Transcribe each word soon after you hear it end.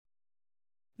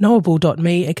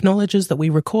Knowable.me acknowledges that we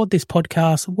record this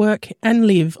podcast, work and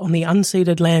live on the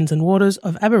unceded lands and waters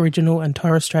of Aboriginal and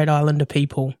Torres Strait Islander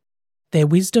people. Their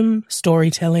wisdom,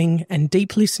 storytelling and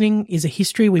deep listening is a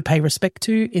history we pay respect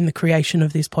to in the creation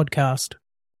of this podcast.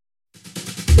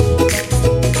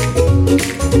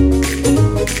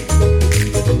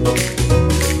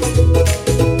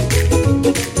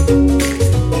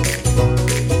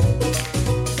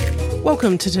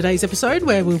 Welcome to today's episode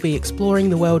where we'll be exploring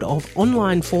the world of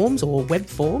online forms or web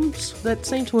forms that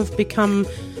seem to have become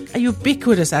a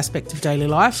ubiquitous aspect of daily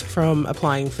life, from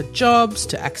applying for jobs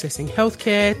to accessing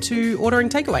healthcare to ordering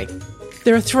takeaway.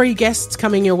 There are three guests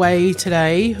coming your way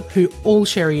today who all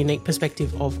share a unique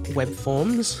perspective of web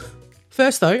forms.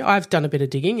 First though, I've done a bit of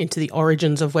digging into the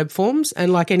origins of web forms,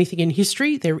 and like anything in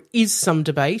history, there is some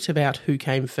debate about who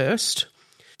came first.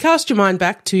 Cast your mind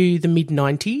back to the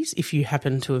mid-90s, if you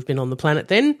happen to have been on the planet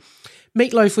then.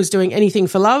 Meatloaf was doing anything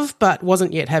for love, but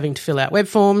wasn't yet having to fill out web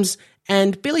forms,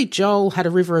 and Billy Joel had a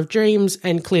river of dreams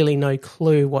and clearly no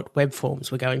clue what web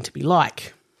forms were going to be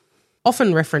like.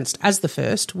 Often referenced as the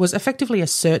first was effectively a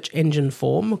search engine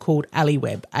form called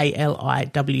AliWeb,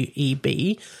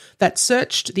 A-L-I-W-E-B, that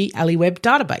searched the AliWeb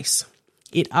database.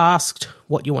 It asked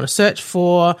what you want to search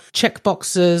for,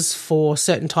 checkboxes for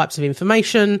certain types of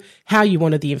information, how you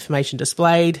wanted the information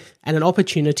displayed, and an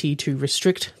opportunity to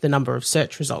restrict the number of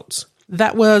search results.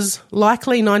 That was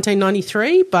likely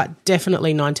 1993, but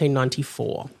definitely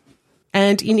 1994.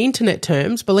 And in internet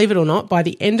terms, believe it or not, by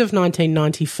the end of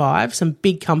 1995, some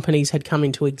big companies had come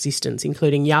into existence,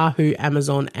 including Yahoo,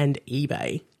 Amazon, and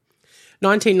eBay.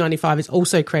 1995 is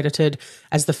also credited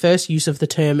as the first use of the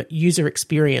term user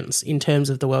experience in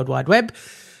terms of the World Wide Web,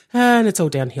 and it's all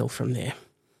downhill from there.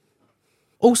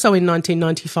 Also in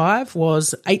 1995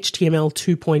 was HTML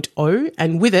 2.0,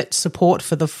 and with it support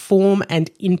for the form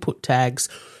and input tags,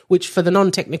 which for the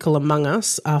non-technical among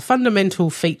us are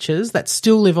fundamental features that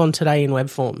still live on today in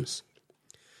web forms.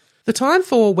 The time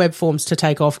for web forms to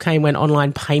take off came when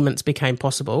online payments became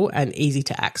possible and easy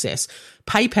to access.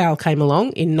 PayPal came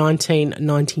along in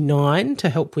 1999 to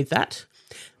help with that.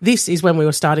 This is when we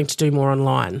were starting to do more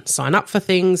online. Sign up for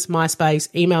things, MySpace,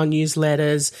 email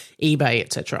newsletters, eBay,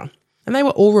 etc. And they were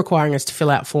all requiring us to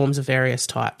fill out forms of various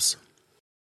types.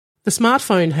 The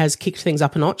smartphone has kicked things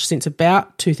up a notch since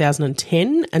about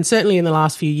 2010, and certainly in the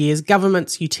last few years,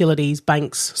 governments, utilities,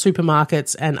 banks,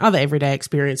 supermarkets, and other everyday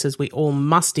experiences we all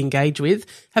must engage with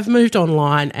have moved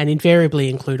online and invariably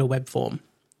include a web form.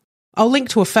 I'll link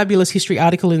to a fabulous history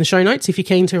article in the show notes if you're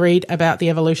keen to read about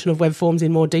the evolution of web forms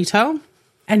in more detail.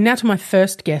 And now to my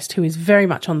first guest, who is very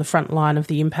much on the front line of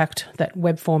the impact that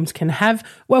web forms can have.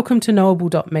 Welcome to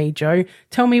Knowable.me, Joe.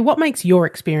 Tell me, what makes your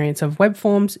experience of web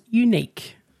forms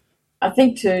unique? I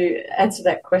think to answer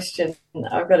that question,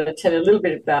 I've got to tell you a little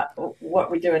bit about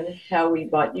what we do and how we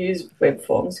might use web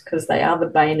forms, because they are the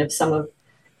bane of some of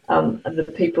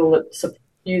the people that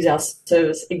use our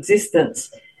service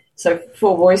existence. So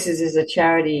Four Voices is a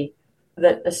charity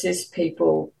that assists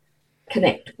people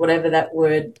connect, whatever that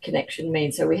word connection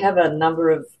means. So we have a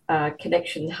number of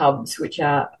connection hubs which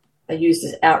are used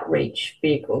as outreach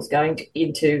vehicles going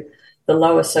into the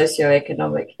lower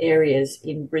socioeconomic areas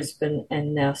in Brisbane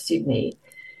and now Sydney,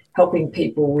 helping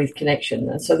people with connection.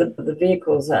 And so the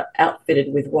vehicles are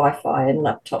outfitted with Wi-Fi and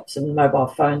laptops and mobile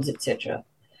phones, etc.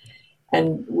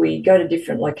 And we go to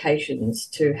different locations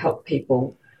to help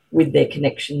people with their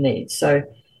connection needs. So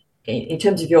in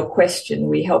terms of your question,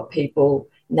 we help people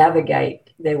navigate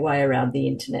their way around the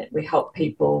internet. We help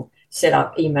people set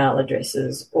up email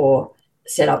addresses or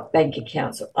set up bank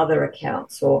accounts or other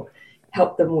accounts, or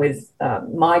help them with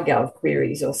MyGov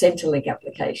queries or Centrelink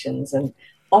applications. And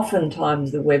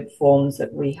oftentimes the web forms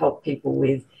that we help people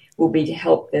with will be to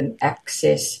help them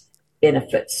access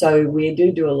benefits. So we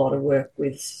do a lot of work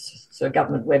with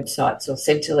government websites or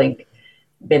Centrelink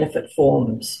benefit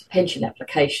forms, pension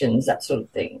applications, that sort of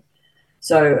thing.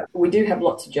 So we do have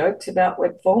lots of jokes about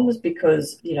web forms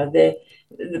because, they're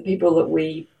the people that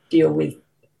we deal with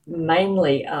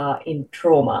mainly are in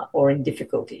trauma or in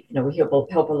difficulty. We help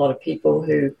a lot of people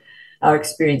who are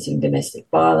experiencing domestic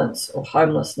violence or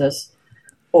homelessness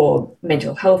or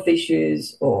mental health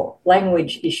issues or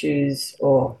language issues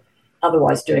or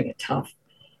otherwise doing it tough.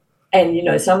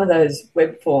 And, some of those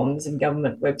web forms and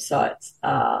government websites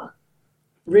are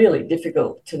really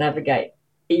difficult to navigate,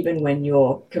 even when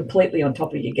you're completely on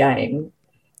top of your game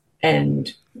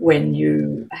and when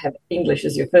you have English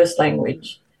as your first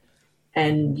language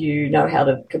and you know how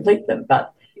to complete them.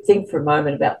 But think for a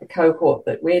moment about the cohort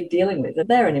that we're dealing with, and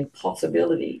they're an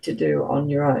impossibility to do on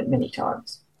your own many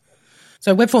times.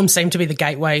 So web forms seem to be the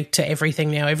gateway to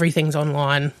everything now. Everything's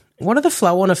online. What are the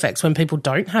flow-on effects when people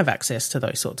don't have access to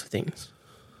those sorts of things?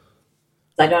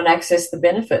 They don't access the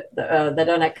benefit. They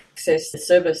don't access the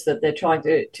service that they're trying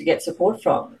to get support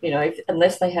from.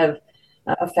 Unless they have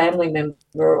a family member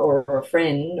or a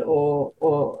friend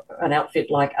or an outfit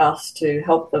like us to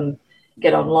help them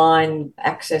get online,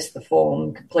 access the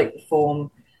form, complete the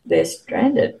form, they're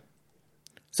stranded.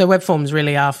 So web forms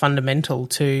really are fundamental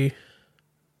to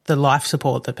the life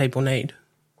support that people need.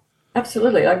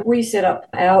 Absolutely. Like, we set up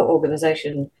our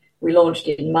organisation, we launched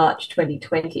in March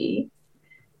 2020,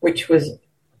 which was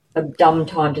a dumb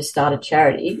time to start a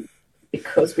charity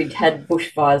because we'd had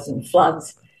bushfires and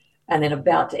floods and then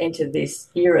about to enter this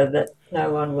era that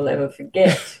no one will ever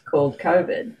forget called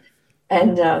COVID.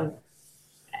 And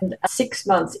 6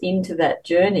 months into that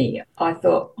journey, I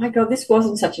thought, my God, this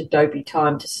wasn't such a dopey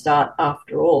time to start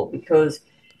after all, because,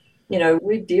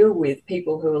 we deal with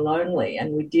people who are lonely,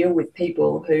 and we deal with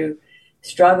people who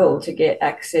struggle to get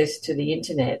access to the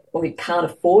internet, or who can't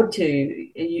afford to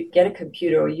get a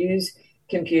computer or use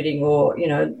computing, or,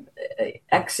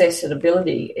 access and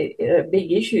ability are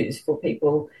big issues for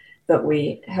people that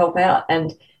we help out.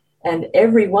 And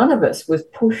every one of us was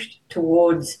pushed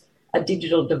towards a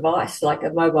digital device like a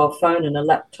mobile phone and a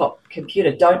laptop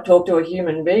computer. Don't talk to a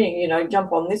human being,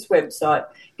 jump on this website,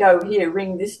 go here,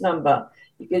 ring this number.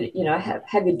 You could,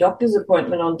 have your doctor's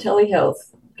appointment on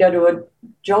telehealth, go to a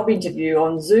job interview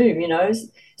on Zoom.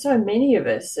 So many of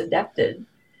us adapted,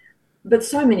 but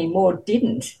so many more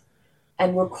didn't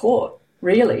and were caught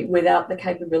really without the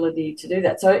capability to do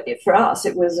that. So for us,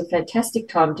 it was a fantastic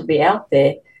time to be out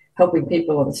there helping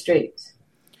people on the streets.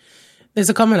 There's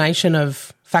a combination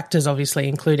of factors, obviously,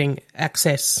 including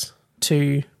access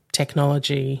to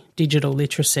technology, digital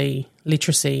literacy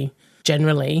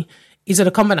generally. Is it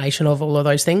a combination of all of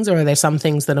those things, or are there some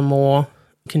things that are more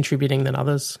contributing than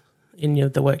others in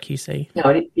the work you see?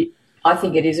 No, I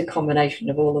think it is a combination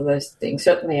of all of those things.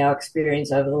 Certainly our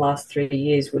experience over the last 3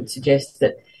 years would suggest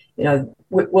that, the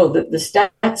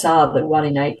stats are that 1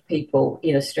 in 8 people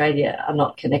in Australia are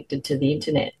not connected to the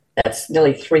internet. That's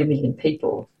nearly 3 million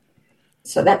people.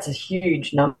 So that's a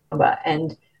huge number.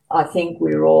 And I think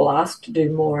we were all asked to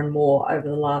do more and more over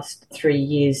the last 3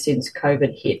 years since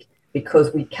COVID hit,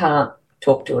 because we can't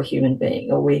talk to a human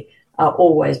being, or we are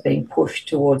always being pushed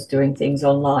towards doing things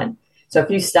online. So if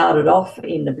you started off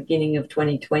in the beginning of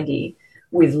 2020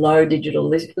 with low digital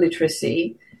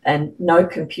literacy and no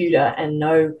computer and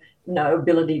no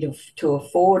ability to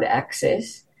afford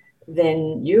access,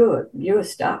 then you're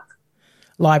stuck.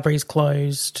 Libraries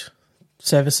closed,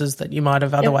 services that you might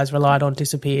have otherwise relied on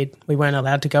disappeared. We weren't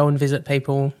allowed to go and visit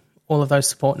people. All of those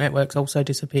support networks also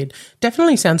disappeared.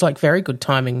 Definitely sounds like very good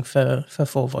timing for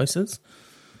Four Voices.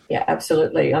 Yeah,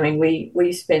 absolutely. I mean,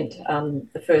 we spent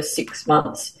the first 6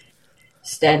 months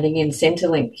standing in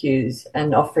Centrelink queues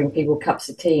and offering people cups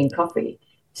of tea and coffee,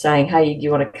 saying, hey, do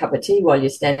you want a cup of tea while you're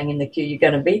standing in the queue? You're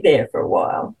going to be there for a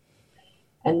while.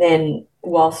 And then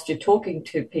whilst you're talking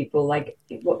to people, like,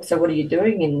 so what are you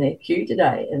doing in the queue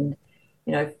today? And,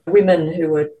 women who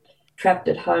were trapped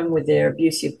at home with their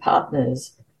abusive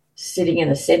partners, sitting in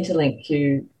a Centrelink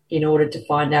queue in order to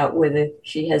find out whether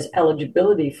she has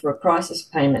eligibility for a crisis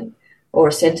payment or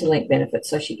a Centrelink benefit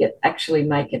so she could actually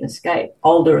make an escape.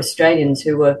 Older Australians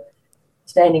who were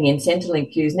standing in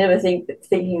Centrelink queues, never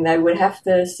thinking they would have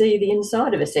to see the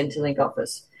inside of a Centrelink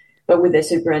office. But with their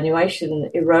superannuation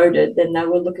eroded, then they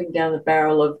were looking down the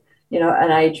barrel of,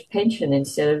 an age pension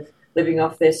instead of living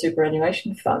off their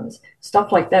superannuation funds.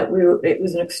 Stuff like that. It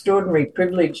was an extraordinary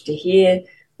privilege to hear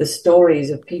the stories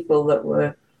of people that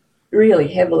were really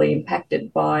heavily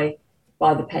impacted by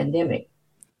the pandemic.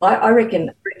 I reckon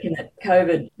that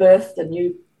COVID birthed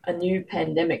a new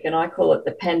pandemic, and I call it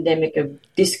the pandemic of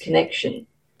disconnection.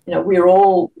 We're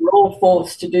all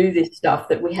forced to do this stuff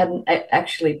that we hadn't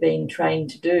actually been trained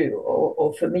to do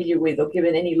or familiar with or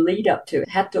given any lead up to. It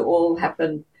had to all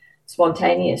happen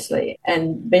spontaneously,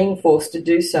 and being forced to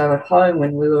do so at home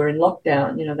when we were in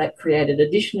lockdown, that created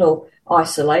additional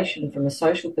isolation from a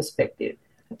social perspective,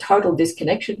 a total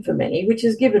disconnection for many, which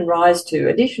has given rise to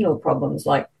additional problems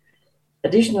like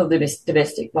additional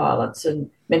domestic violence and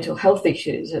mental health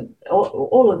issues, and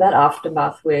all of that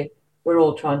aftermath we're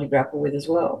all trying to grapple with as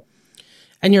well.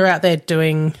 And you're out there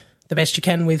doing the best you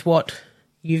can with what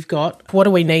you've got. What do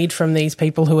we need from these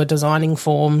people who are designing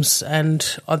forms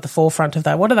and at the forefront of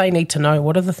that? What do they need to know?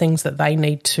 What are the things that they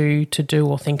need to do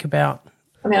or think about?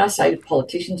 I mean, I say to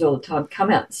politicians all the time, come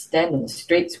out and stand on the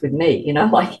streets with me,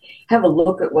 have a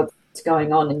look at what's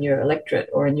going on in your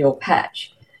electorate or in your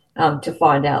patch, to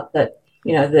find out that,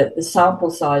 the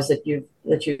sample size that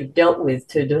you've dealt with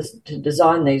to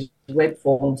design these web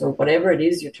forms or whatever it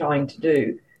is you're trying to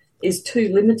do is too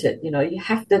limited. You know, you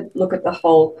have to look at the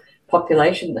whole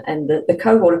population and the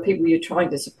cohort of people you're trying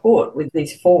to support with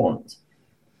these forms.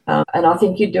 And I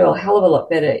think you'd do a hell of a lot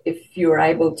better if you were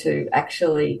able to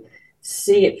actually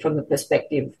see it from the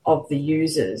perspective of the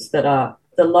users that are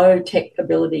the low tech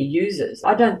ability users.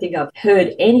 I don't think I've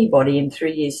heard anybody in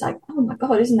 3 years say, oh my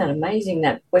God, isn't that amazing,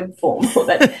 that web form or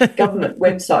that government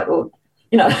website, or,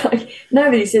 you know, like,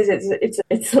 nobody says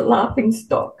it's a laughing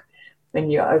stock when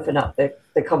you open up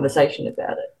the conversation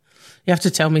about it. You have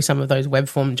to tell me some of those web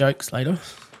form jokes later.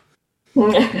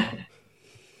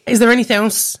 Is there anything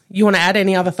else you want to add?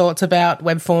 Any other thoughts about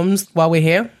web forms while we're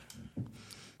here?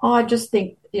 I just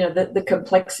think, you know, the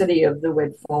complexity of the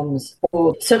web forms,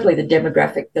 or certainly the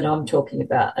demographic that I'm talking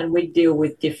about, and we deal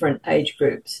with different age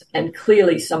groups, and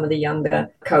clearly some of the younger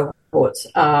cohorts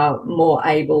are more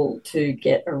able to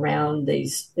get around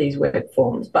these web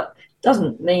forms, but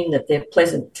doesn't mean that they're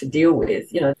pleasant to deal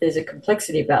with. You know, there's a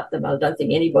complexity about them I don't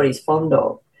think anybody's fond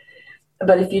of.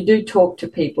 But if you do talk to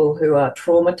people who are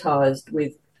traumatized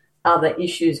with other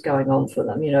issues going on for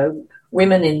them, you know,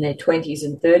 women in their 20s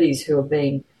and 30s who are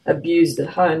being abused at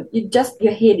home,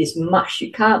 your head is mush.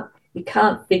 You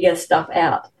can't figure stuff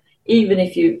out. Even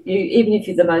if you're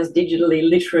the most digitally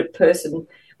literate person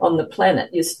on the planet,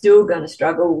 you're still going to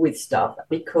struggle with stuff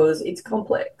because it's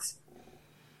complex.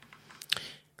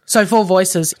 So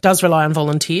 4Voices does rely on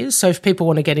volunteers. So if people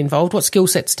want to get involved, what skill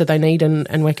sets do they need,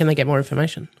 and where can they get more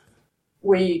information?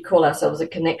 We call ourselves a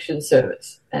connection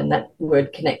service, and that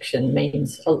word connection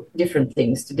means different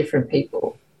things to different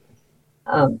people.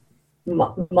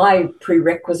 My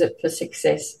prerequisite for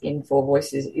success in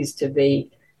 4Voices is to be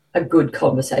a good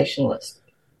conversationalist,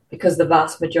 because the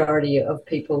vast majority of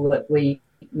people that we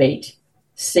meet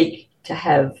seek to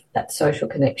have that social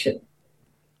connection.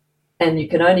 And you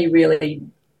can only really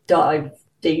dive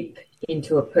deep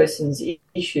into a person's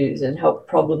issues and help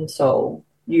problem solve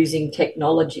using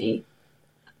technology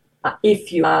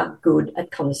if you are good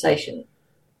at conversation.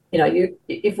 You know,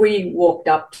 if we walked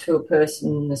up to a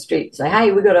person in the street and say,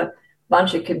 hey, we've got a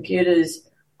bunch of computers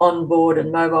on board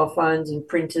and mobile phones and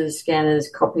printers, scanners,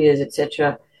 copiers,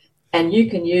 etc., and you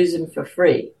can use them for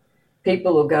free,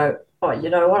 people will go, oh, you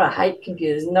know what, I hate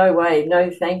computers, no way, no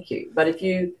thank you. But if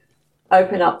you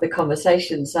open up the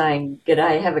conversation saying,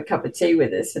 g'day, have a cup of tea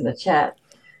with us in the chat,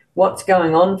 what's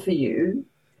going on for you?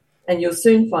 And you'll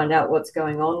soon find out what's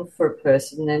going on for a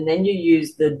person, and then you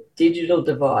use the digital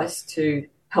device to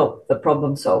help the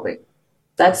problem solving.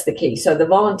 That's the key. So the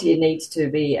volunteer needs to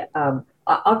be,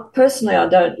 I personally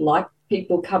don't like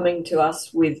people coming to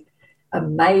us with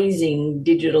amazing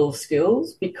digital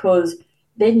skills, because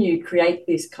then you create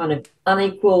this kind of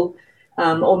unequal,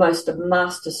 almost a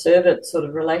master-servant sort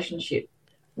of relationship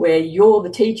where you're the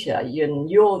teacher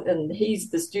and he's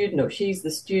the student or she's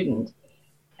the student.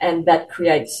 And that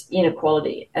creates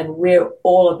inequality. And we're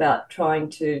all about trying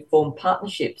to form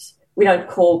partnerships. We don't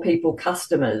call people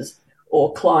customers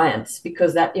or clients,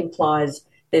 because that implies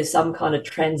there's some kind of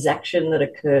transaction that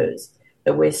occurs,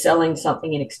 that we're selling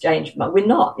something in exchange for. We're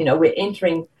not. You know, we're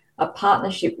entering a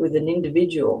partnership with an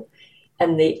individual,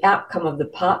 and the outcome of the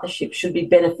partnership should be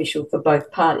beneficial for both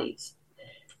parties.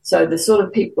 So the sort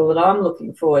of people that I'm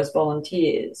looking for as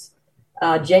volunteers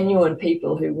are genuine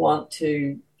people who want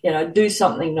to, you know, do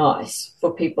something nice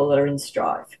for people that are in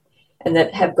strife, and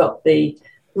that have got the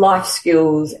life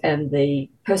skills and the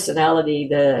personality,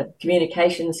 the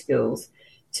communication skills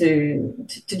to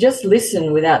just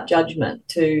listen without judgment,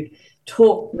 to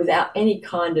talk without any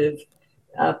kind of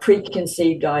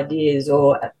preconceived ideas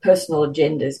or personal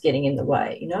agendas getting in the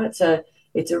way. You know, it's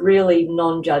a really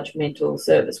non-judgmental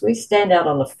service. We stand out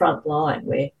on the front line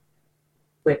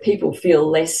where people feel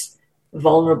less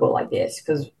vulnerable, I guess,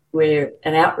 because we're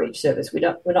an outreach service.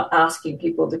 We're not asking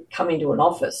people to come into an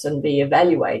office and be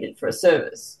evaluated for a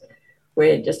service.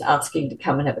 We're just asking to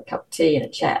come and have a cup of tea and a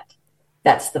chat.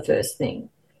 That's the first thing.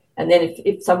 And then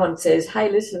if someone says, hey,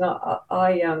 listen,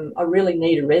 I really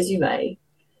need a resume,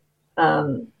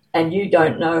 and you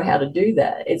don't know how to do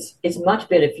that, it's much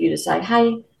better for you to say,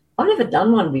 hey, I've never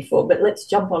done one before, but let's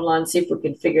jump online and see if we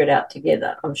can figure it out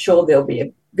together. I'm sure there'll be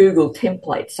a Google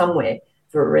template somewhere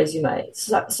for a resume. It's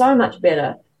so much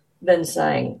better than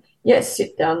saying, yes,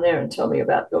 sit down there and tell me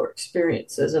about your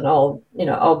experiences and I'll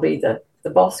be the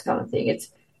boss kind of thing.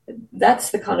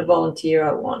 That's the kind of volunteer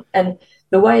I want. And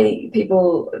the way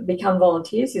people become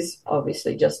volunteers is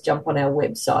obviously just jump on our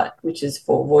website, which is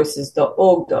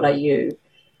 4voices.org.au,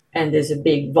 and there's a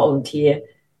big volunteer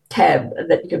tab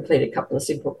that you complete a couple of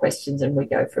simple questions and we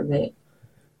go from there.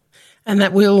 And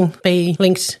that will be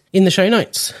linked in the show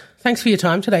notes. Thanks for your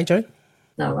time today, Jo.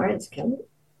 No worries, Kelly.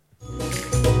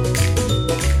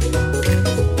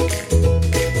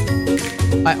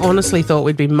 I honestly thought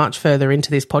we'd be much further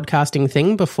into this podcasting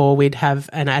thing before we'd have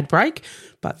an ad break,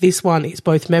 but this one is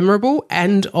both memorable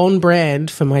and on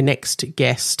brand for my next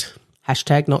guest.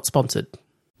 Hashtag not sponsored.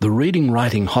 The Reading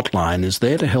Writing Hotline is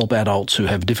there to help adults who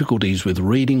have difficulties with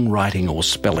reading, writing or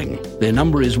spelling. Their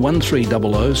number is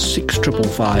 1300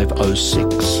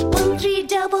 65506.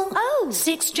 1300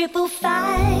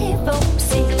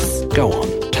 65506. Go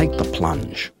on, take the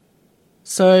plunge.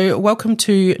 So welcome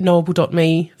to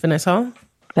Knowable.me, Vanessa.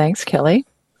 Thanks, Kelly.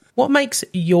 What makes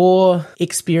your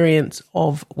experience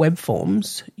of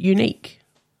Webforms unique?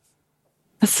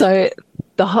 So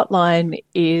the hotline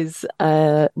is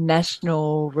a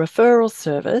national referral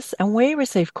service, and we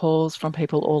receive calls from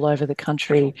people all over the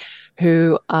country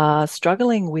who are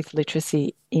struggling with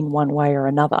literacy in one way or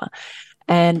another.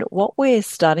 And what we're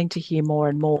starting to hear more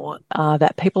and more are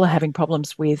that people are having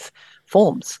problems with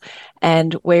forms.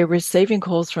 And we're receiving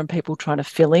calls from people trying to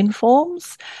fill in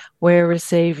forms. We're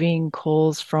receiving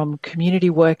calls from community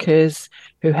workers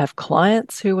who have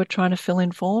clients who are trying to fill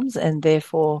in forms, and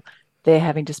therefore they're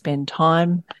having to spend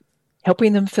time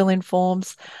helping them fill in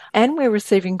forms. And we're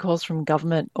receiving calls from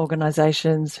government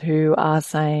organisations who are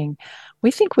saying,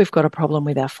 we think we've got a problem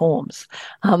with our forms.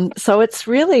 So it's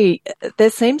really, there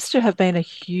seems to have been a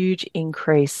huge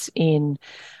increase in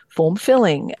form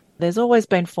filling. There's always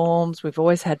been forms. We've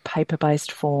always had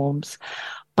paper-based forms.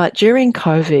 But during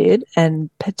COVID, and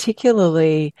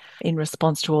particularly in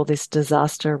response to all this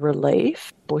disaster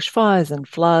relief, bushfires and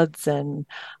floods and,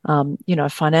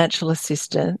 financial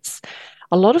assistance,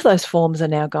 a lot of those forms are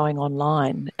now going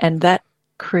online, and that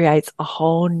creates a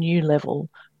whole new level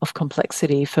of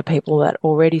complexity for people that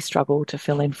already struggle to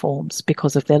fill in forms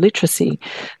because of their literacy.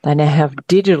 They now have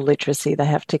digital literacy they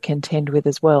have to contend with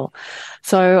as well.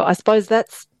 So I suppose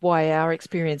that's why our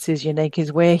experience is unique,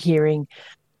 is we're hearing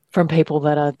from people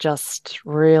that are just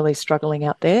really struggling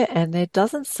out there, and there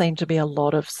doesn't seem to be a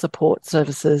lot of support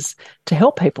services to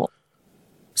help people.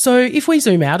 So if we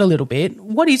zoom out a little bit,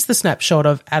 what is the snapshot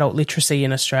of adult literacy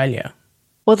in Australia?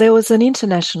 Well, there was an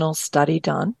international study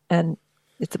done, and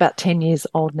it's about 10 years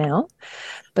old now.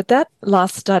 But that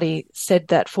last study said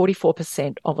that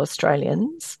 44% of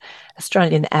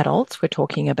Australian adults we're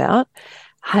talking about,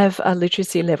 have a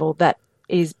literacy level that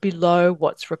is below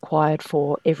what's required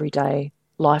for everyday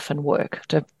life and work,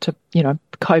 to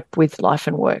cope with life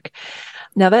and work.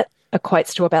 Now, that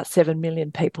equates to about 7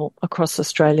 million people across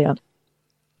Australia.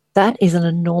 That is an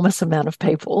enormous amount of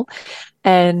people.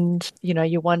 And,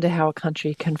 you wonder how a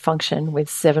country can function with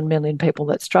 7 million people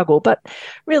that struggle. But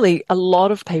really, a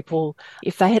lot of people,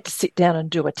 if they had to sit down and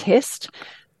do a test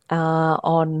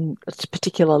on a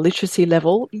particular literacy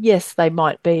level, yes, they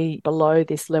might be below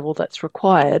this level that's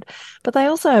required, but they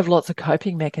also have lots of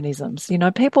coping mechanisms.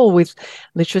 People with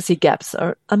literacy gaps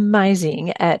are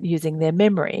amazing at using their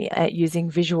memory, at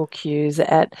using visual cues,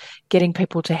 at getting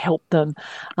people to help them.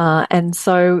 And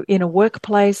so in a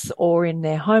workplace or in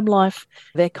their home life,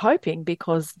 they're coping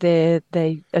because they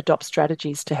adopt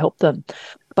strategies to help them.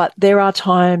 But there are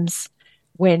times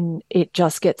when it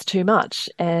just gets too much,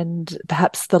 and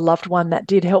perhaps the loved one that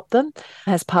did help them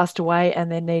has passed away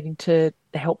and they're needing to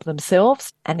help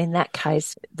themselves. And in that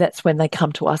case, that's when they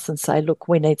come to us and say, look,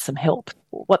 we need some help.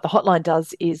 What the hotline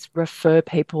does is refer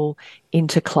people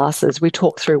into classes. We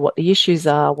talk through what the issues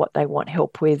are, what they want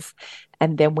help with,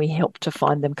 and then we help to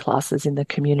find them classes in the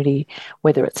community,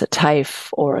 whether it's a TAFE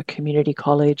or a community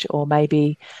college, or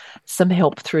maybe some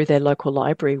help through their local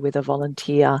library with a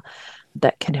volunteer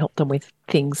that can help them with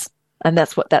things. And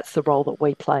that's the role that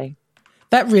we play.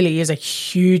 That really is a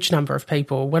huge number of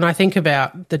people. When I think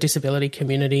about the disability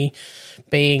community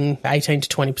being 18 to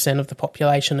 20% of the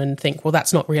population and think, well,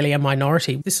 that's not really a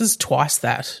minority. This is twice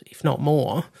that, if not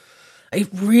more. It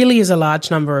really is a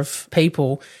large number of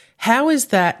people. How is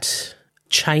that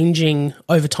changing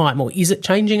over time, or is it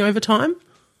changing over time?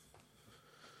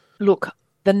 Look,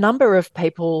 the number of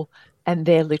people and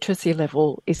their literacy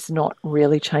level is not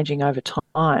really changing over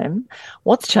time.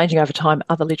 What's changing over time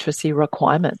are the literacy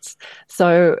requirements.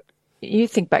 So you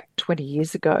think back 20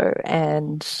 years ago,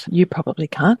 and you probably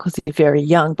can't because you're very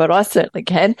young, but I certainly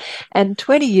can. And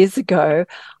 20 years ago,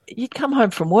 you'd come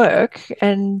home from work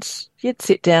and you'd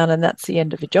sit down and that's the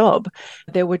end of your job.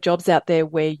 There were jobs out there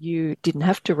where you didn't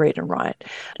have to read and write.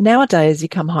 Nowadays, you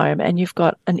come home and you've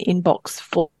got an inbox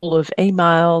full of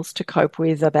emails to cope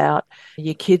with about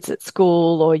your kids at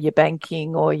school or your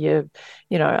banking or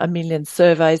a million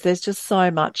surveys. There's just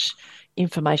so much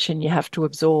information you have to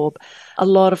absorb. A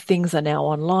lot of things are now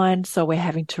online, so we're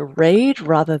having to read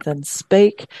rather than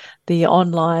speak. The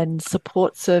online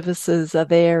support services are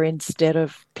there instead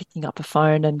of picking up a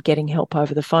phone and getting help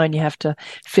over the phone. You have to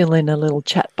fill in a little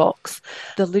chat box.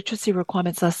 The literacy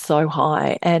requirements are so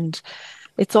high, and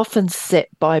it's often set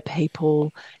by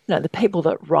people, the people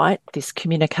that write this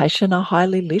communication are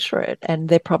highly literate, and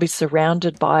they're probably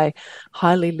surrounded by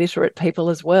highly literate people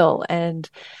as well. And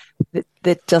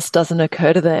that just doesn't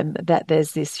occur to them that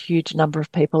there's this huge number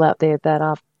of people out there that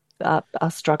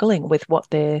are struggling with what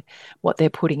they're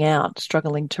putting out,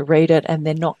 struggling to read it, and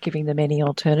they're not giving them any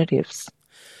alternatives.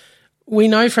 We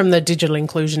know from the Digital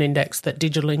Inclusion Index that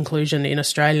digital inclusion in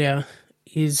Australia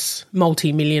is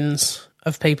multi-millions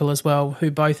of people as well,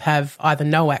 who both have either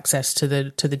no access to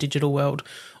the digital world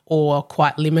or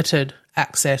quite limited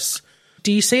access.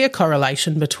 Do you see a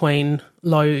correlation between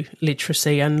low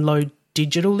literacy and low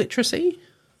digital literacy?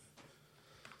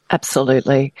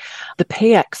 Absolutely. The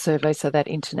PIAC survey, so that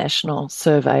international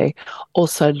survey,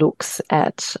 also looks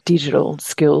at digital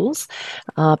skills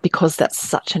because that's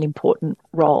such an important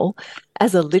role.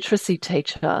 As a literacy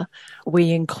teacher, we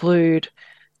include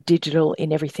digital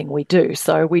in everything we do.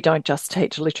 So we don't just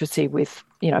teach literacy with,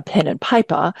 pen and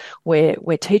paper.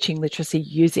 We're teaching literacy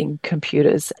using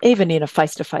computers, even in a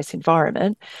face-to-face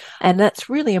environment. And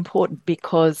that's really important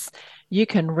because you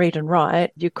can read and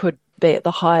write. You could be at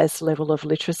the highest level of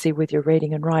literacy with your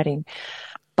reading and writing.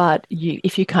 But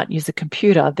if you can't use a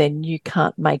computer, then you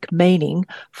can't make meaning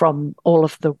from all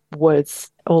of the words,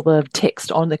 all the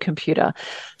text on the computer.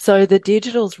 So the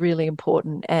digital is really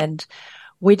important. And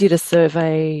we did a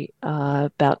survey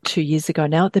about 2 years ago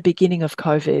now, at the beginning of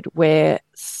COVID, where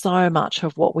so much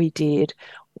of what we did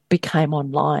became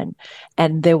online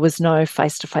and there was no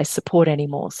face-to-face support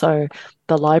anymore. So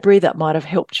the library that might have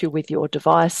helped you with your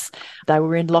device, they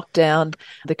were in lockdown.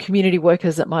 The community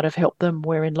workers that might have helped them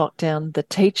were in lockdown. The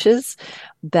teachers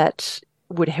that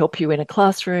would help you in a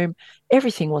classroom,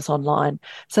 everything was online.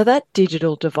 So that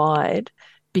digital divide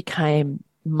became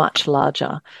much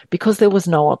larger because there was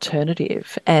no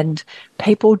alternative and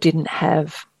people didn't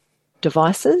have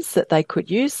devices that they could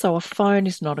use. So a phone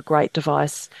is not a great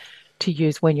device to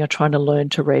use when you're trying to learn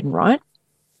to read and write.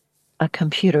 A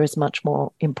computer is much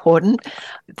more important.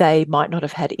 They might not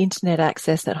have had internet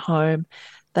access at home.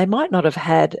 They might not have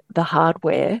had the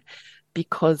hardware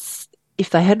because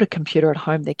if they had a computer at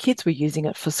home, their kids were using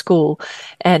it for school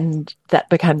and that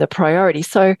became the priority.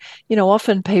 So,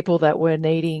 often people that were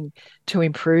needing to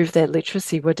improve their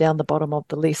literacy were down the bottom of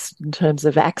the list in terms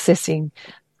of accessing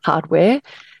hardware.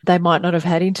 They might not have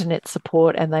had internet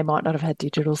support and they might not have had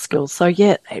digital skills. So,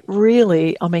 yeah, it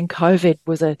really, COVID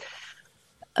was a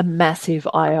massive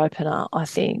eye-opener, I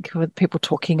think, with people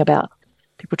talk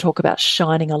about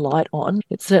shining a light on.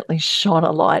 It certainly shone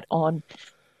a light on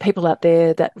people out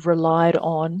there that relied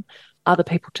on other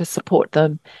people to support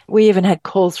them. We even had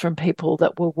calls from people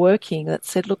that were working that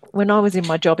said, look, when I was in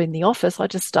my job in the office, I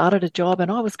just started a job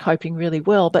and I was coping really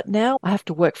well, but now I have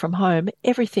to work from home.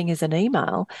 Everything is an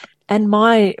email. And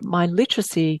my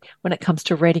literacy when it comes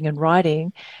to reading and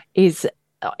writing is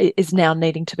now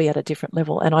needing to be at a different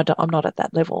level. And I'm not at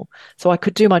that level. So I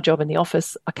could do my job in the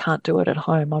office. I can't do it at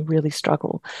home. I really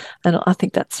struggle. And I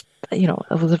think that's, it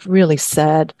was a really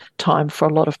sad time for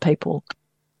a lot of people.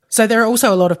 So there are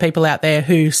also a lot of people out there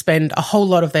who spend a whole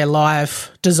lot of their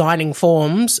life designing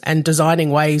forms and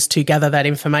designing ways to gather that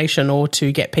information or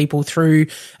to get people through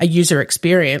a user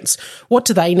experience. What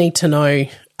do they need to know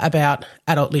about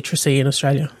adult literacy in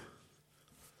Australia?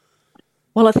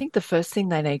 Well, I think the first thing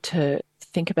they need to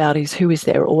think about is who is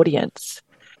their audience.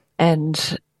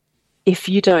 And if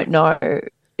you don't know,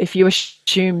 if you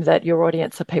assume that your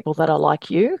audience are people that are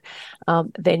like you,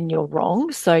 then you're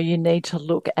wrong. So you need to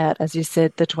look at, as you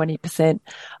said, the 20%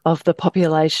 of the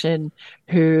population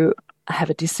who have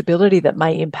a disability that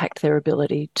may impact their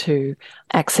ability to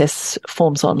access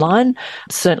forms online.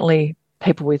 Certainly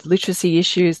people with literacy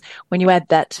issues. When you add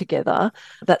that together,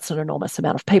 that's an enormous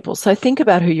amount of people. So think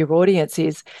about who your audience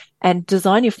is and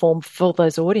design your form for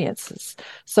those audiences.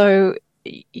 So,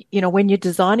 when you're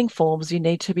designing forms, you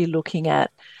need to be looking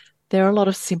at, there are a lot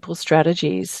of simple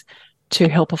strategies to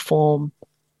help a form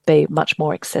be much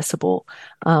more accessible.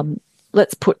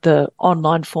 Let's put the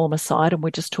online form aside and we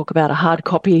just talk about a hard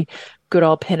copy, good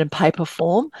old pen and paper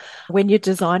form. When you're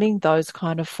designing those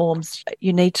kind of forms,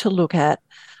 you need to look at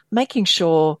making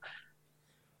sure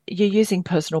you're using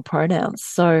personal pronouns.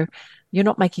 So you're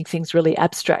not making things really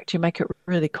abstract. You make it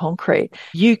really concrete.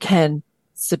 You can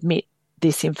submit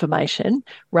this information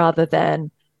rather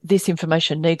than this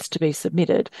information needs to be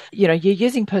submitted. You know, you're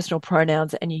using personal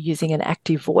pronouns and you're using an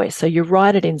active voice. So you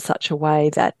write it in such a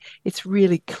way that it's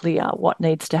really clear what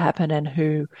needs to happen and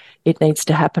who it needs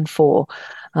to happen for.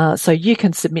 So you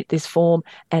can submit this form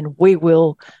and we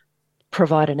will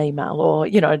provide an email, or,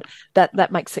 you know,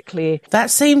 that makes it clear.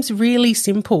 That seems really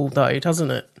simple though,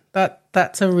 doesn't it?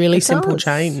 That's a really simple does.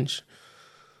 change.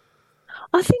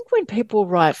 I think when people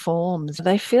write forms,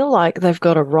 they feel like they've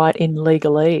got to write in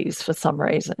legalese for some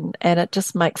reason, and it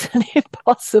just makes it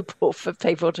impossible for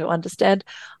people to understand.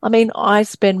 I mean, I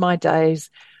spend my days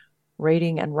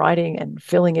reading and writing and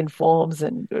filling in forms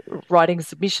and writing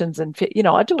submissions, and, you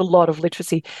know, I do a lot of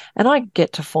literacy, and I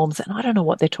get to forms and I don't know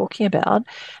what they're talking about.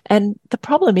 And the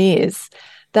problem is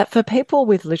that for people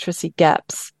with literacy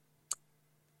gaps,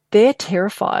 they're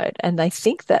terrified and they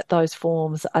think that those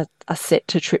forms are set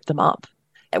to trip them up.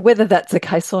 Whether that's the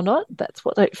case or not, that's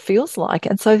what it feels like.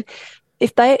 And so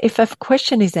if a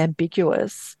question is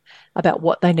ambiguous about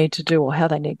what they need to do or how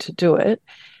they need to do it,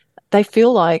 they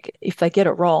feel like if they get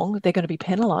it wrong, they're going to be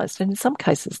penalised. And in some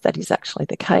cases, that is actually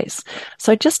the case.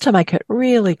 So just to make it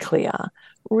really clear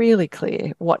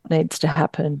what needs to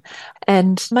happen,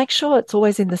 and make sure it's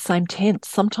always in the same tense.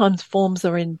 Sometimes forms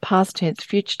are in past tense,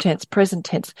 future tense, present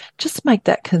tense. Just make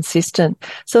that consistent.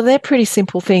 So they're pretty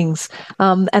simple things.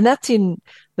 And that's in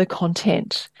the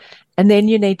content. And then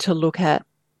you need to look at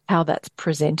how that's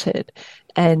presented,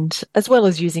 and as well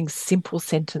as using simple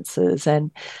sentences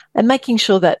and making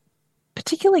sure that,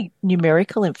 particularly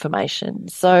numerical information.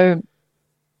 So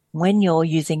when you're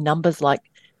using numbers like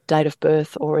date of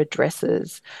birth or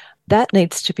addresses, that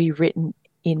needs to be written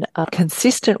in a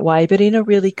consistent way, but in a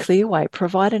really clear way.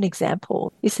 Provide an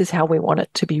example. This is how we want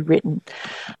it to be written.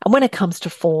 And when it comes to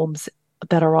forms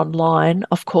that are online,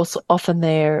 of course, often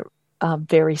they're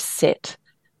very set.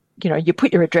 You know, you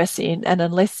put your address in, and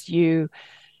unless you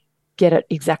get it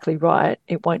exactly right,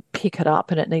 it won't pick it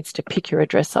up, and it needs to pick your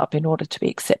address up in order to be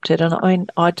accepted. And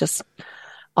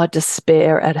I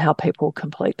despair at how people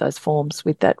complete those forms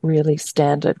with that really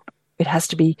standard. It has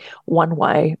to be one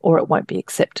way or it won't be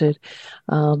accepted.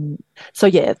 So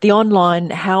yeah, the online,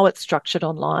 how it's structured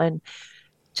online,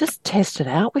 just test it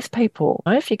out with people.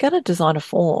 If you're going to design a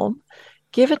form,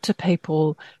 give it to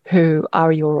people who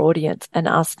are your audience and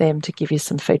ask them to give you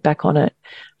some feedback on it.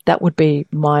 That would be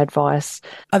my advice.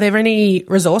 Are there any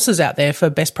resources out there for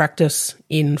best practice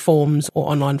in forms or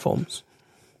online forms?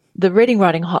 The Reading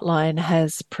Writing Hotline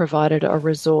has provided a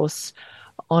resource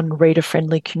on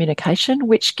reader-friendly communication,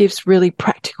 which gives really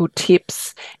practical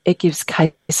tips. It gives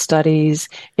case studies.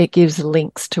 It gives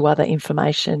links to other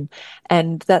information,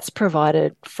 and that's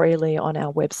provided freely on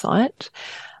our website.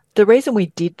 The reason we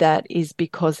did that is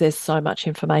because there's so much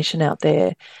information out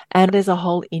there, and there's a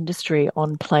whole industry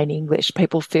on plain English.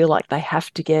 People feel like they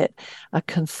have to get a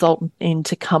consultant in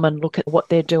to come and look at what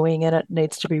they're doing, and it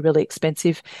needs to be really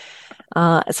expensive.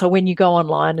 So when you go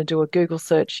online and do a Google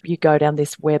search, you go down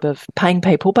this web of paying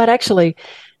people, but actually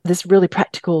there's really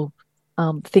practical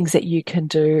things that you can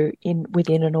do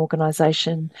within an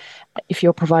organisation if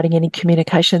you're providing any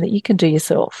communication that you can do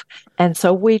yourself. And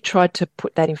so we tried to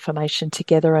put that information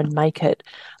together and make it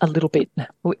a little bit,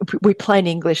 we plain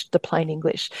English, the plain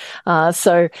English.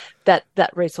 So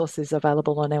that resource is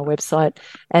available on our website.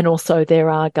 And also there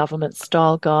are government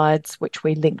style guides, which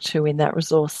we link to in that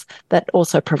resource, that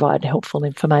also provide helpful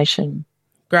information.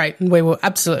 Great. And we will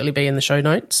absolutely be in the show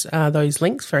notes, those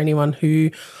links for anyone who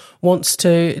wants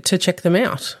to check them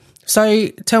out. So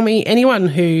tell me, anyone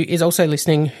who is also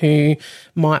listening who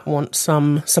might want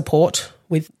some support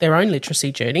with their own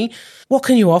literacy journey, what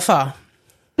can you offer?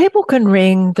 People can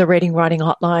ring the Reading Writing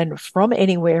Hotline from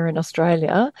anywhere in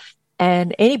Australia,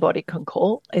 and anybody can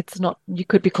call. It's not, you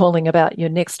could be calling about your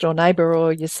next door neighbour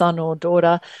or your son or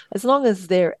daughter. As long as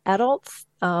they're adults,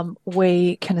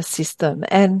 we can assist them.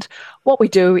 And what we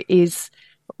do is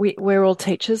we're all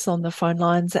teachers on the phone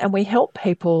lines, and we help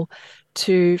people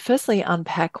to firstly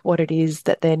unpack what it is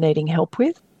that they're needing help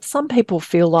with. Some people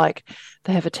feel like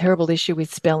they have a terrible issue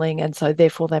with spelling, and so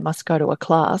therefore they must go to a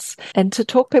class. And to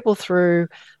talk people through,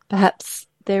 perhaps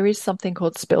there is something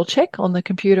called spell check on the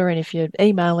computer, and if you're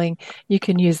emailing, you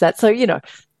can use that. So, you know,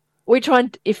 we try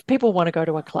and, if people want to go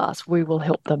to a class, we will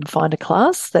help them find a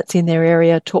class that's in their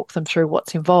area, talk them through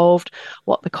what's involved,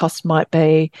 what the cost might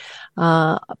be.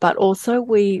 But also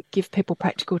we give people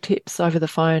practical tips over the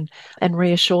phone and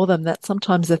reassure them that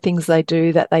sometimes the things they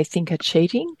do that they think are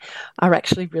cheating are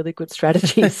actually really good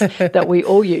strategies that we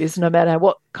all use, no matter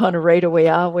what kind of reader we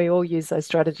are. We all use those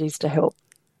strategies to help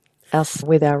us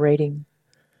with our reading.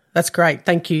 That's great.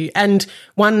 Thank you. And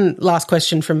one last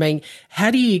question from me.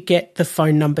 How do you get the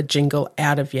phone number jingle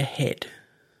out of your head?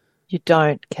 You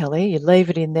don't, Kelly. You leave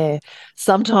it in there.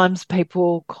 Sometimes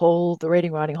people call the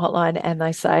Reading Writing Hotline and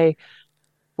they say,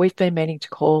 we've been meaning to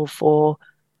call for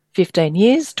 15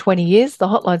 years, 20 years. The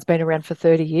hotline's been around for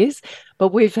 30 years, but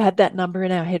we've had that number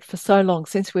in our head for so long,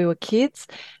 since we were kids,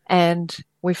 and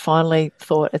we finally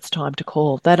thought it's time to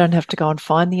call. They don't have to go and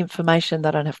find the information.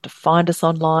 They don't have to find us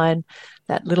online.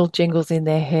 That little jingle's in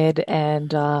their head,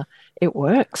 and it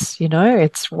works.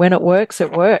 It's when it works,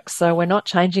 it works. So we're not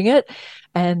changing it.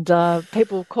 And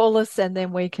people call us, and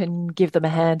then we can give them a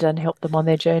hand and help them on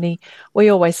their journey. We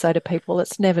always say to people,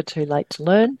 it's never too late to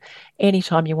learn.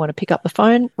 Anytime you want to pick up the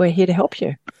phone, we're here to help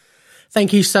you.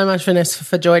 Thank you so much, Vanessa,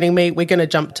 for joining me. We're going to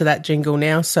jump to that jingle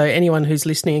now. So anyone who's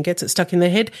listening and gets it stuck in their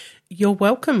head, you're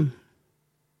welcome.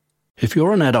 If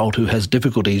you're an adult who has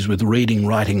difficulties with reading,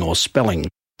 writing or spelling,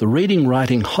 the Reading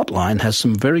Writing Hotline has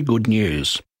some very good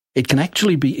news. It can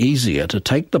actually be easier to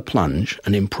take the plunge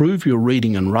and improve your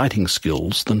reading and writing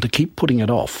skills than to keep putting it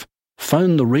off.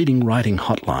 Phone the Reading Writing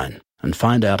Hotline and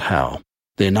find out how.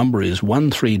 Their number is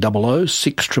 1300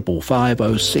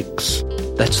 65506.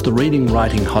 That's the Reading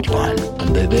Writing Hotline,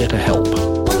 and they're there to help.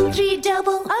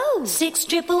 1300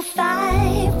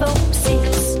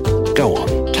 65506. Go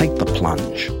on, take the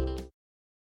plunge.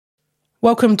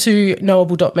 Welcome to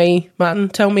Knowable.me. Martin,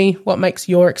 tell me what makes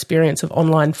your experience of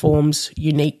online forms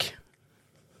unique.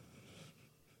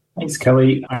 Thanks,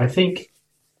 Kelly. I think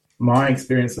my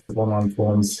experience of online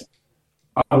forms,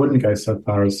 I wouldn't go so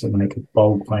far as to make a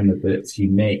bold claim that it's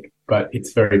unique, but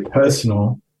it's very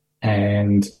personal,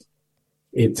 and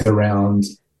it's around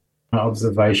my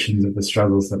observations of the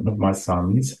struggles that my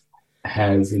sons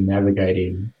has in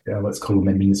navigating, let's call them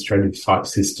administrative type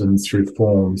systems through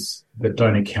forms that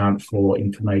don't account for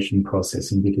information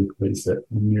processing difficulties that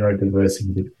neurodiverse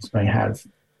individuals may have.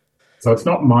 So it's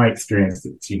not my experience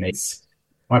that's unique. It's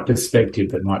my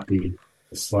perspective that might be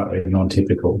slightly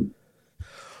non-typical.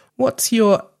 What's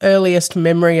your earliest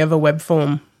memory of a web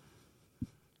form?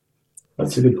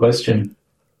 That's a good question.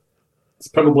 It's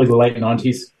probably the late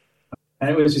 90s.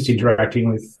 And it was just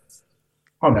interacting with,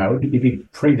 it'd be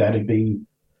pre that, it'd be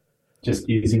just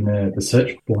using the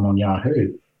search form on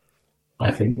Yahoo,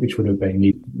 I think, which would have been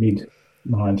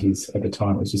mid-90s at the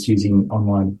time. It was just using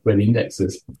online web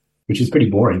indexes, which is pretty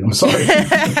boring, I'm sorry.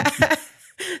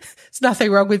 There's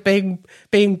nothing wrong with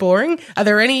being boring. Are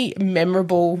there any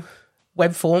memorable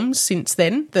web forms since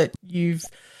then that you've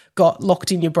got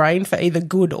locked in your brain for either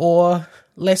good or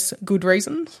less good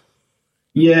reasons?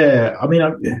 Yeah, I mean,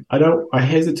 I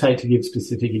hesitate to give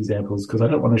specific examples because I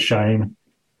don't want to shame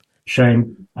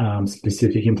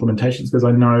specific implementations, because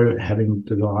I know, having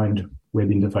designed web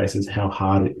interfaces, how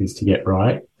hard it is to get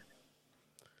right.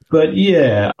 But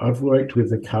yeah, I've worked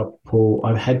with a couple.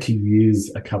 I've had to use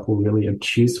a couple really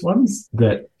obtuse ones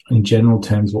that, in general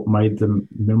terms, what made them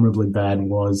memorably bad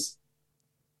was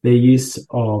their use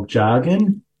of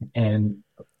jargon and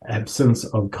absence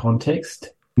of context.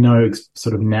 No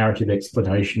sort of narrative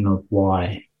explanation of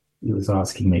why he was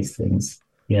asking these things.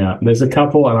 Yeah, there's a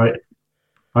couple, and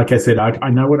like I said, I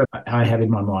know what I have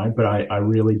in my mind, but I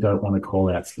really don't want to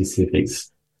call out specifics.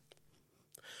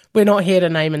 We're not here to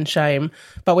name and shame,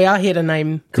 but we are here to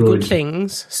name the good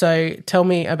things. So tell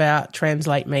me about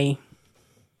Translate Me.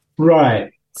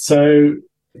 Right. So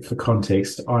for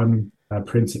context, I'm a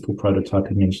principal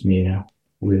prototyping engineer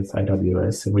with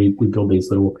AWS, and we build these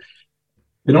little,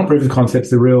 they're not proof of concepts,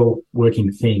 they're real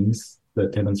working things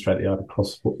that demonstrate the art of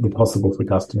possible for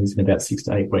customers in about 6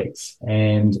 to 8 weeks.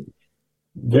 And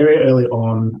very early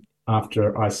on,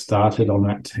 after I started on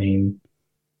that team,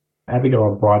 Abigail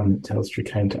O'Brien at Telstra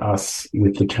came to us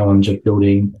with the challenge of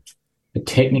building a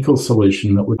technical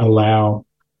solution that would allow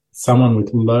someone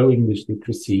with low English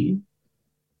literacy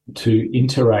to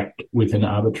interact with an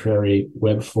arbitrary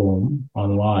web form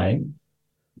online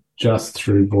just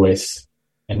through voice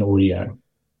and audio.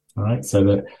 All right,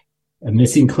 and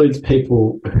this includes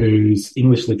people whose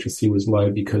English literacy was low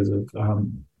because of,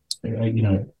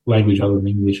 language other than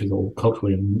English is all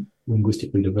culturally and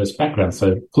linguistically diverse backgrounds.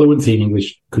 So fluency in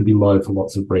English could be low for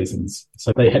lots of reasons.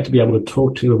 So they had to be able to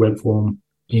talk to the web form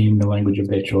in the language of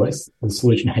their choice. The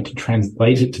solution had to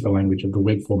translate it to the language of the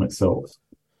web form itself.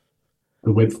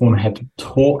 The web form had to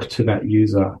talk to that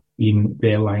user in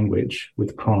their language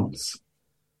with prompts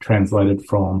translated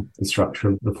from the structure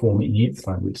of the form in its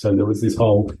language. So there was this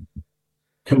whole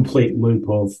complete loop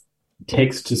of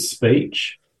text to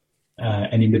speech,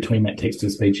 and in between that text to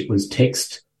speech, it was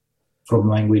text from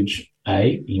language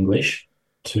A, English,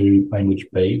 to language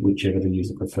B, whichever the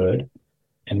user preferred,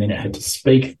 and then it had to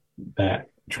speak that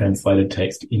translated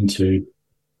text into,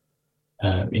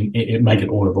 make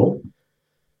it audible,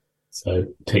 so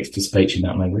text to speech in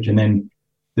that language, and then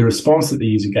the response that the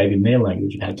user gave in their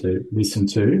language, it had to listen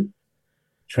to,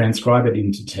 transcribe it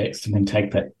into text, and then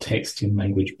take that text in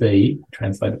language B,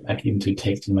 translate it back into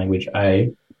text in language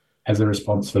A as a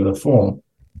response for the form.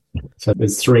 So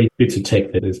there's three bits of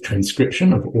tech. There's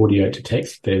transcription of audio to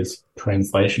text, there's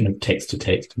translation of text to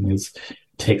text, and there's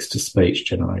text-to-speech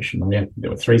generation. And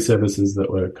there were three services that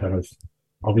were kind of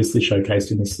obviously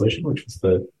showcased in this solution, which was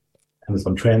the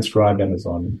Amazon Transcribe,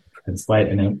 Amazon Translate,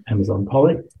 and Amazon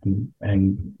Polly.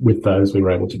 And with those, we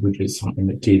were able to produce something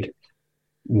that did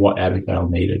what Abigail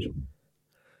needed.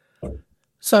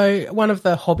 So one of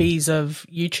the hobbies of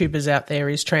YouTubers out there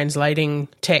is translating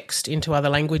text into other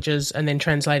languages and then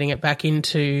translating it back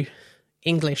into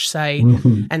English, say,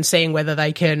 and seeing whether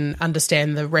they can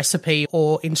understand the recipe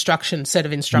or set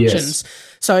of instructions.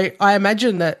 Yes. So I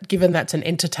imagine that given that's an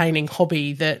entertaining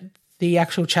hobby, that the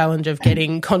actual challenge of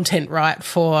getting content right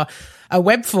for a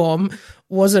web form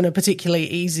wasn't a particularly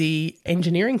easy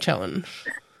engineering challenge.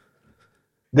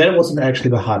 That wasn't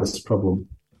actually the hardest problem.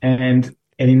 And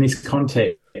in this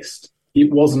context,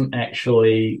 it wasn't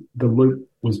actually, the loop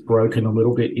was broken a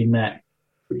little bit in that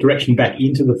direction back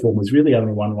into the form was really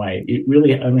only one way. It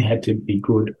really only had to be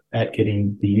good at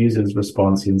getting the user's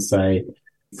response in, say,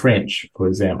 French, for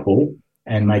example,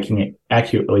 and making it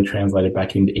accurately translated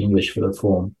back into English for the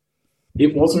form.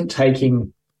 It wasn't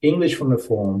taking English from the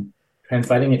form,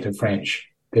 translating it to French,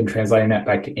 then translating that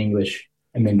back to English,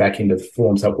 and then back into the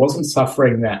form. So it wasn't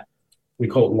suffering that, we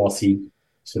call it lossy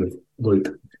sort of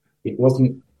loop. It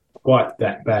wasn't quite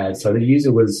that bad. So the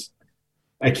user was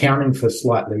accounting for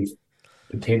slightly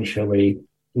potentially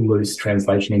loose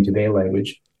translation into their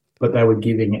language, but they were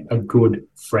giving a good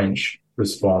French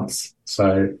response.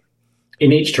 So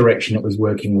in each direction, it was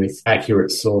working with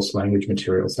accurate source language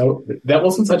material. So that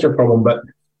wasn't such a problem. But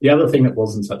the other thing that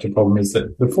wasn't such a problem is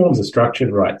that the forms are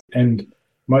structured right. And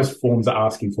most forms are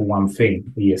asking for one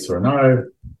thing, a yes or a no,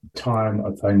 time,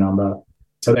 a phone number.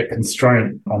 So that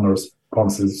constraint on the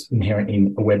responses inherent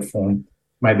in a web form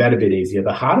made that a bit easier.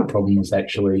 The harder problem was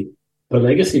actually the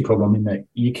legacy problem, in that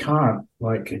you can't,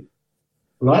 like,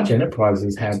 large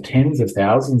enterprises have tens of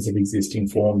thousands of existing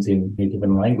forms in a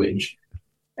given language,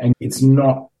 and it's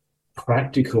not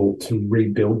practical to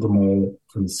rebuild them all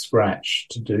from scratch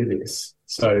to do this.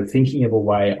 So thinking of a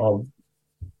way of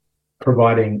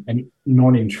providing a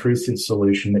non-intrusive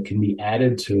solution that can be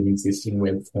added to an existing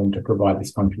web form to provide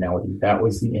this functionality, that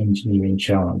was the engineering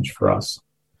challenge for us.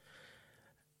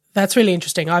 That's really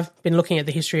interesting. I've been looking at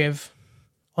the history of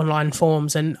online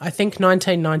forms, and I think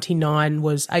 1999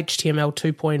 was HTML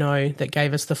 2.0 that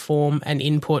gave us the form and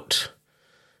input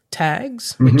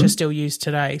tags, which are still used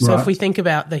today. So if we think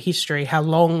about the history, how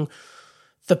long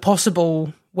the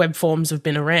possible web forms have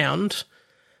been around,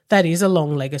 that is a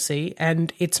long legacy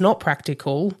and it's not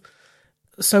practical.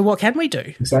 So what can we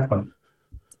do? Exactly.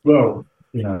 Well,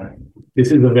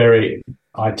 this is a very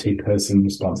IT person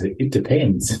response. It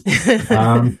depends.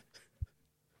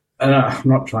 And I'm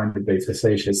not trying to be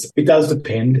facetious. It does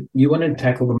depend. You want to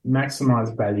tackle the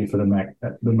maximise value for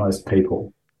the most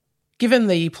people. Given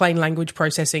the plain language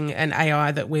processing and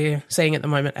AI that we're seeing at the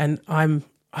moment, and I'm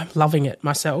loving it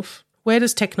myself, where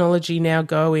does technology now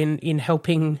go in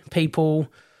helping people,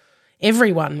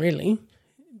 everyone really,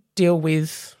 deal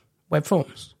with web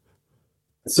forms?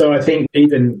 So I think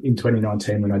even in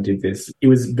 2019 when I did this, it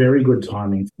was very good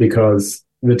timing because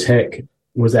the tech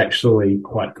was actually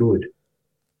quite good.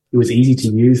 It was easy to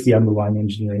use the underlying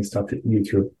engineering stuff that you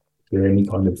through any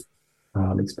kind of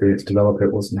experienced developer.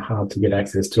 It wasn't hard to get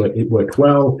access to it. It worked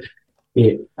well.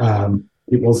 It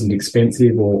wasn't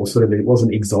expensive or sort of, it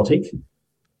wasn't exotic.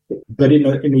 But in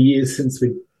the years since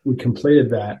we completed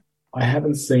that, I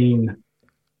haven't seen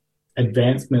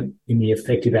advancement in the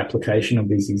effective application of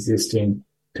these existing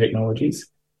technologies.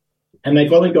 And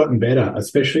they've only gotten better,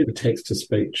 especially the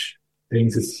text-to-speech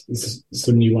things. There's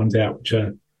some new ones out which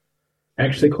are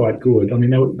actually quite good. I mean,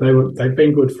 they've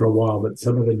been good for a while, but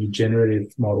some of the new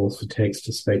generative models for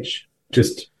text-to-speech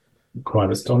just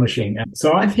quite astonishing.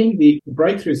 So I think the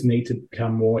breakthroughs need to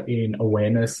come more in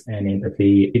awareness and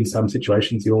empathy. In some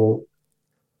situations, you're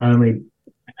only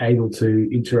able to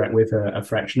interact with a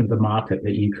fraction of the market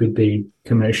that you could be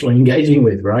commercially engaging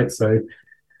with, right? So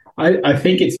I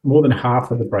think it's more than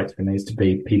half of the breakthrough needs to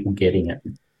be people getting it.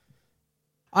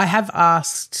 I have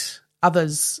asked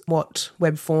others what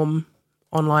web form,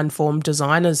 online form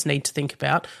designers need to think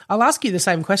about. I'll ask you the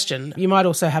same question. You might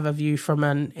also have a view from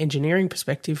an engineering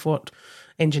perspective, what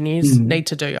engineers need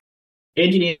to do.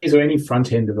 Engineers or any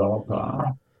front-end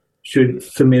developer should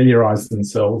familiarise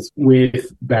themselves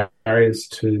with barriers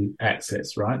to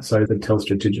access, right? So the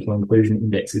Telstra Digital Inclusion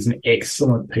Index is an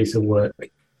excellent piece of work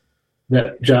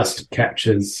that just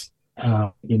captures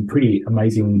in pretty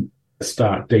amazing,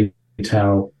 stark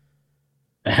detail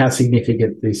how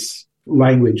significant this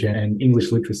language and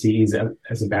English literacy is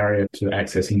as a barrier to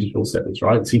accessing digital services,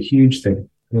 right? It's a huge thing.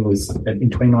 In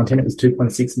 2019, it was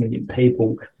 2.6 million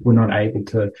people were not able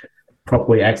to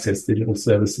properly access digital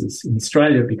services in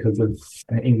Australia because of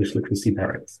English literacy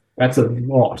barriers. That's a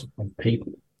lot of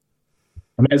people.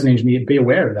 I mean, as an engineer, be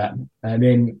aware of that. And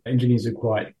then engineers are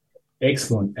quite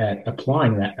excellent at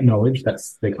applying that knowledge.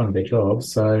 That's kind of their job.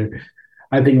 So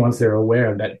I think once they're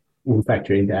aware of that, will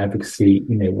factor into advocacy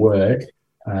in their work.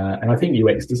 And I think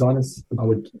UX designers, I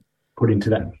would put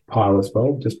into that pile as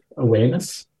well. Just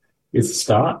awareness is a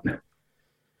start.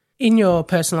 In your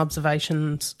personal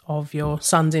observations of your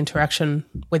son's interaction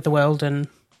with the world and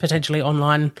potentially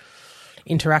online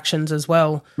interactions as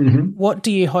well, what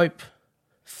do you hope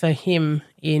for him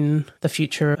in the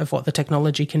future of what the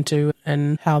technology can do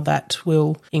and how that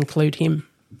will include him?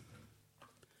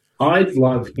 I'd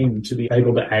love him to be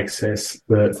able to access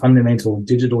the fundamental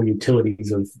digital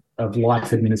utilities of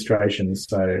life administration.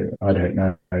 So I don't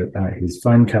know, his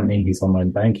phone company, his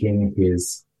online banking,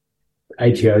 his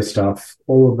ATO stuff,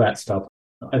 all of that stuff.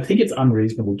 I think it's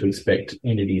unreasonable to expect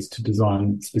entities to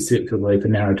design specifically for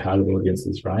narrow target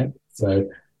audiences, right? So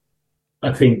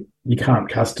I think you can't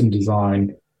custom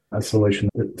design a solution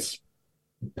that's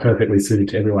perfectly suited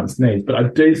to everyone's needs. But I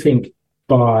do think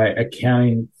by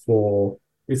accounting for,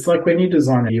 it's like when you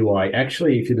design a UI,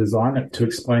 actually, if you design it to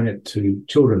explain it to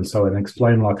children, so an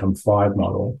explain like I'm 5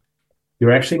 model,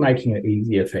 you're actually making it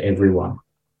easier for everyone.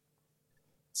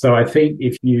 So I think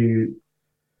if you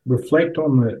reflect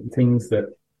on the things that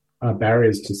are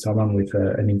barriers to someone with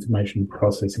an information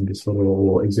processing disorder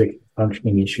or executive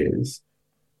functioning issues,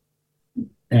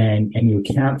 and you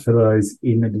account for those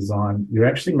in the design, you're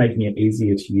actually making it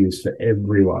easier to use for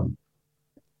everyone.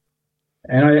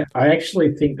 And I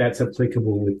actually think that's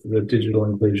applicable with the digital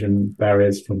inclusion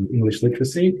barriers from English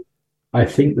literacy. I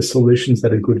think the solutions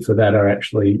that are good for that are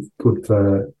actually good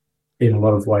for, in a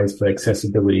lot of ways, for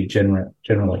accessibility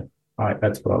generally.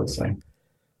 That's what I would say.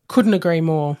 Couldn't agree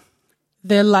more.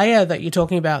 The layer that you're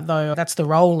talking about, though, that's the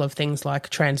role of things like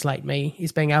Translate Me,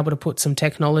 is being able to put some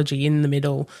technology in the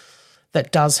middle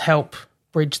that does help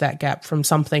bridge that gap from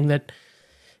something that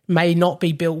may not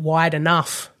be built wide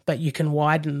enough, but you can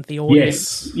widen the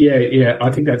audience. Yes, yeah, I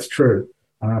think that's true.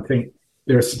 And I think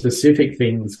there are specific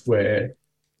things where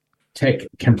tech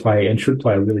can play and should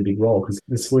play a really big role because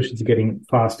the solutions are getting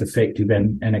fast, effective,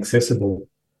 and accessible.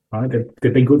 Right?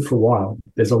 They've been good for a while.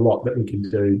 There's a lot that we can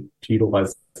do to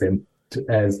utilise them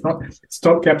as not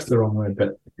stopgap's the wrong word,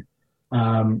 but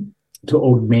to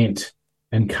augment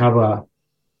and cover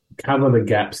the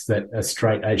gaps that a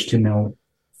straight HTML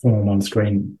form on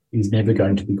screen is never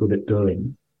going to be good at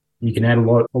doing. You can add a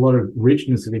lot of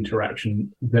richness of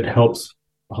interaction that helps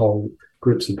whole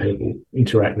groups of people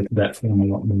interact with that form a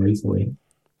lot more easily.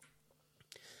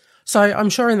 So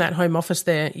I'm sure in that home office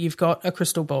there, you've got a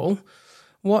crystal ball.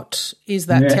 What is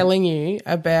that telling you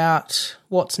about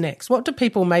what's next? What do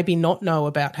people maybe not know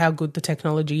about how good the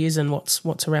technology is and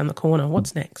what's around the corner?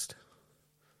 What's next?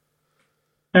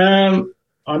 I'm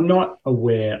not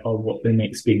aware of what the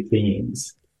next big thing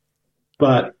is,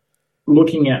 but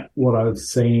looking at what I've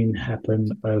seen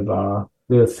happen over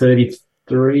the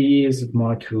 33 years of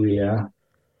my career,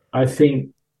 I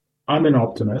think I'm an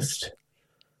optimist.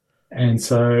 And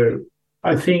so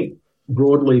I think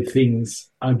broadly things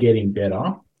are getting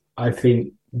better. I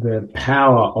think the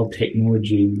power of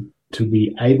technology to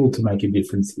be able to make a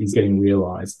difference is getting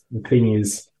realized. The thing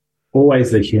is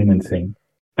always the human thing.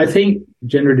 I think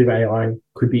generative AI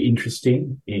could be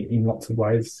interesting in lots of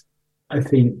ways. I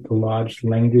think the large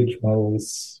language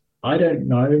models, I don't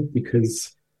know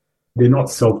because they're not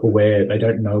self-aware. They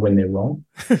don't know when they're wrong.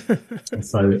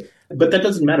 But that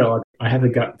doesn't matter. I have a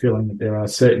gut feeling that there are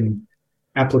certain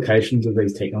applications of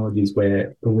these technologies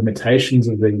where the limitations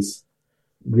of these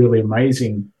really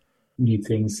amazing new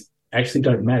things actually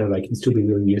don't matter. They can still be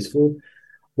really useful.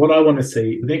 What I want to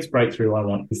see, the next breakthrough I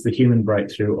want is the human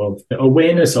breakthrough of the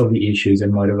awareness of the issues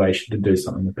and motivation to do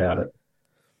something about it.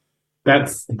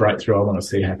 That's the breakthrough I want to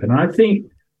see happen. And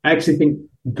I actually think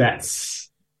that's,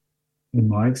 in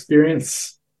my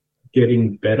experience,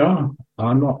 getting better.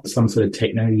 I'm not some sort of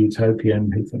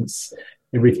techno-utopian who thinks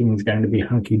everything is going to be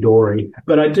hunky-dory.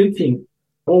 But I do think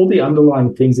all the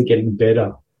underlying things are getting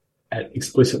better at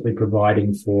explicitly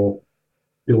providing for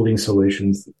building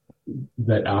solutions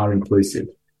that are inclusive.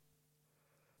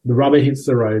 The rubber hits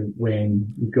the road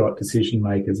when you've got decision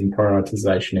makers and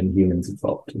prioritization and humans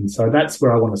involved. And so that's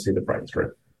where I want to see the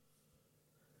breakthrough.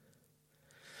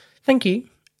 Thank you.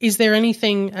 Is there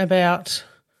anything about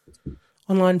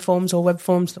online forms or web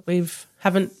forms that we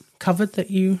haven't covered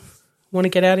that you want to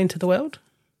get out into the world?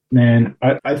 Man,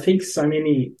 I think so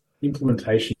many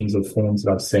implementations of forms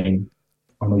that I've seen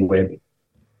on the web,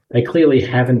 they clearly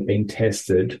haven't been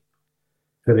tested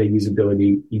for their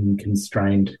usability in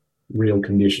constrained real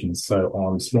conditions. So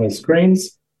on small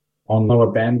screens, on lower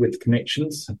bandwidth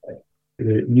connections,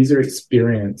 the user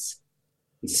experience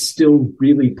is still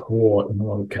really poor in a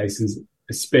lot of cases,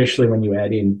 especially when you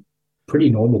add in pretty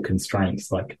normal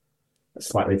constraints like a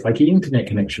slightly flaky internet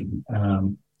connection,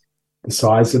 the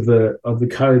size of the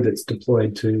code that's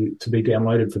deployed to be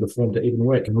downloaded for the form to even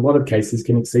work. In a lot of cases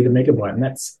can exceed a megabyte, and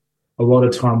that's a lot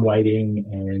of time waiting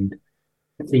and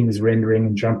things rendering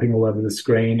and jumping all over the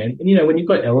screen. And when you've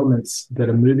got elements that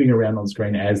are moving around on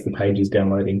screen as the page is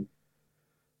downloading,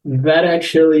 that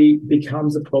actually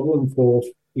becomes a problem, for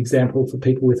example, for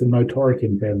people with a motoric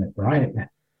impairment, right?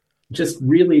 Just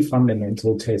really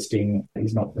fundamental testing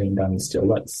is not being done still.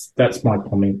 That's my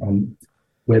comment on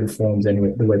web forms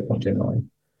anyway, the web form generally.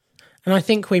 And I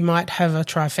think we might have a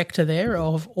trifecta there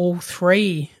of all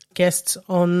three guests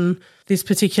on this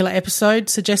particular episode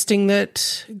suggesting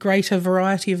that greater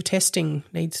variety of testing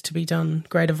needs to be done,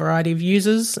 greater variety of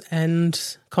users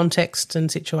and context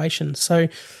and situations. So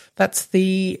that's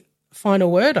the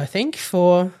final word, I think,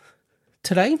 for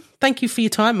today. Thank you for your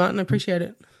time, Martin. I appreciate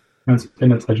it. It's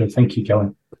been a pleasure. Thank you,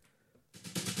 Kelly.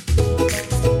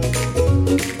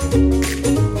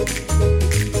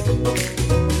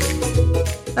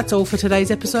 That's all for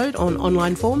today's episode on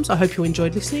online forms. I hope you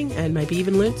enjoyed listening and maybe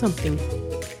even learned something.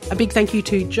 A big thank you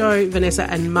to Jo, Vanessa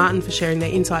and Martin for sharing their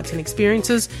insights and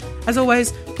experiences. As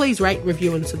always, please rate,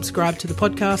 review and subscribe to the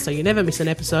podcast so you never miss an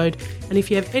episode. And if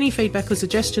you have any feedback or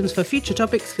suggestions for future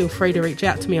topics, feel free to reach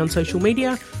out to me on social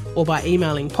media or by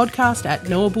emailing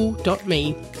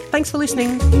podcast@knowable.me. Thanks for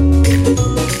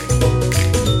listening.